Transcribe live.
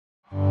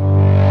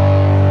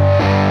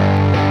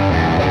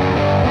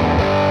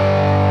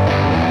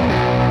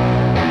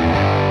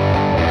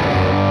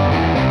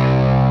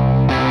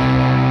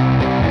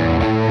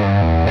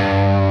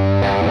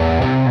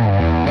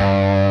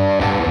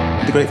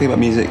The great thing about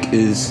music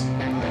is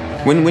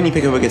when you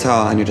pick up a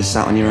guitar and you're just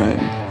sat on your own,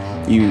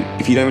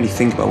 if you don't really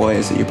think about what it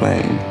is that you're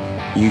playing,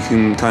 you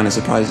can kind of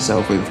surprise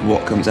yourself with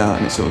what comes out,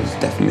 and it's sort of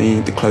definitely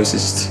the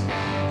closest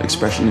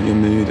expression of your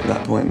mood at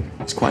that point.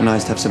 It's quite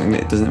nice to have something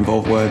that doesn't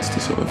involve words to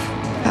sort of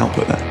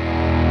output that.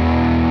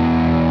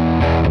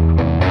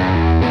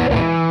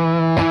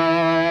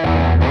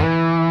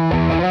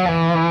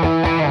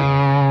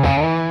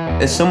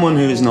 As someone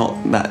who is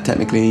not that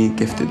technically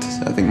gifted,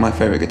 I think my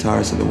favourite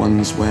guitarists are the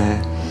ones where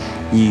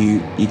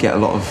you get a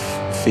lot of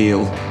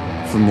feel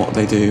from what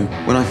they do.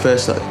 When I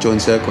first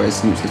joined Circa, it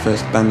was the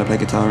first band I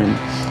played guitar in.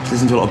 I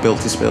listened to a lot of Built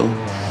to Spill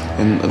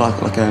and like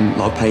a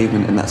lot of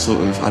Pavement and that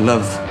sort of. I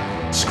love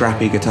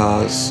scrappy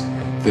guitars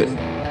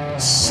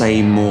that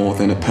say more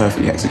than a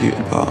perfectly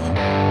executed part.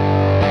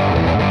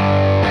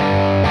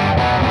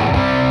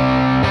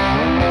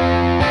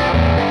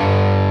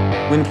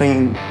 When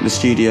playing the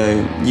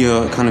studio,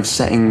 you're kind of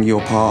setting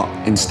your part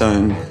in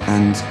stone,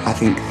 and I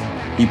think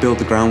you build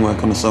the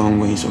groundwork on a song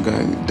where you sort of go,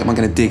 am I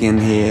going to dig in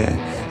here?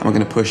 Am I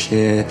going to push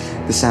here?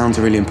 The sounds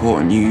are really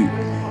important. You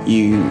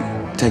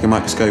take a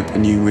microscope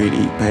and you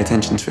really pay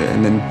attention to it,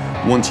 and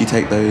then once you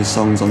take those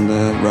songs on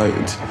the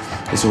road,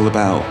 it's all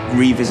about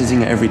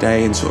revisiting it every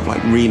day and sort of like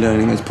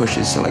relearning those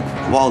pushes. So like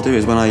what I'll do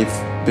is when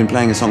I've been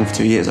playing a song for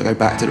 2 years, I go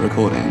back to the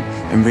recording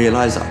and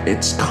realise that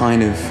it's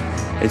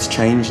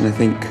changed, and I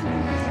think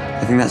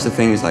that's the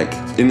thing, is like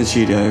in the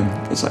studio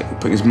it's like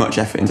putting as much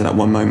effort into that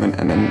one moment,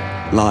 and then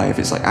live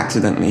it's like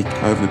accidentally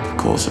over the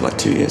course of like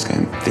 2 years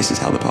going, this is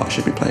how the part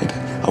should be played.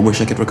 I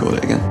wish I could record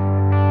it again.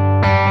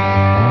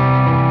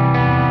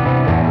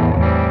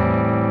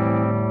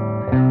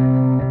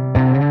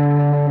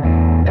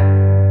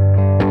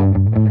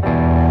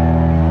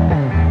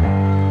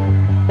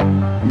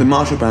 The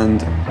Marshall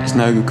Band, it's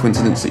no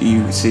coincidence that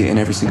you see it in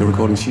every single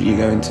recording studio you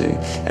go into.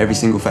 Every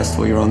single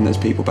festival you're on, there's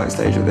people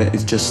backstage with it.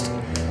 It's just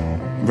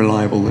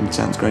reliable and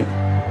sounds great.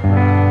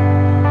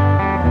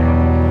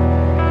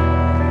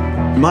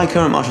 My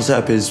current Marshall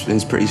setup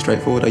is pretty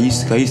straightforward. I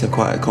used to have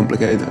quite a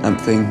complicated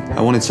amp thing.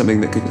 I wanted something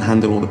that could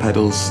handle all the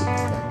pedals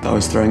that I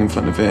was throwing in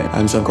front of it.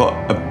 So I've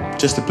got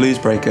just a blues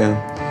breaker,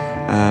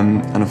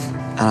 and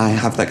I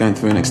have that going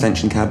through an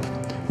extension cab,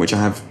 which I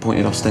have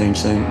pointed off stage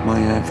so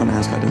my front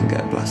house guy doesn't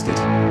get blasted.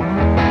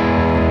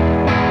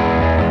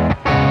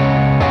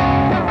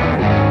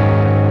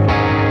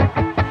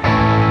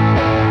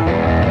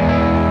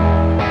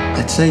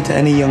 I'd say to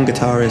any young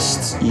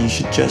guitarist, you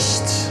should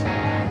just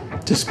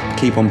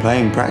keep on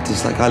playing,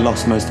 practice. Like I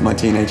lost most of my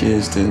teenage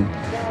years to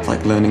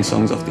like learning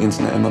songs off the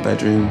internet in my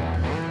bedroom,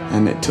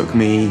 and it took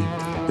me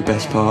the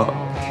best part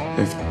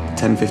of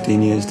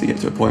 10-15 years to get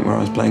to a point where I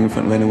was playing in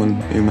front of anyone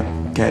who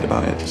cared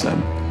about it. So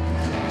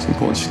it's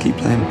important to just keep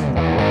playing.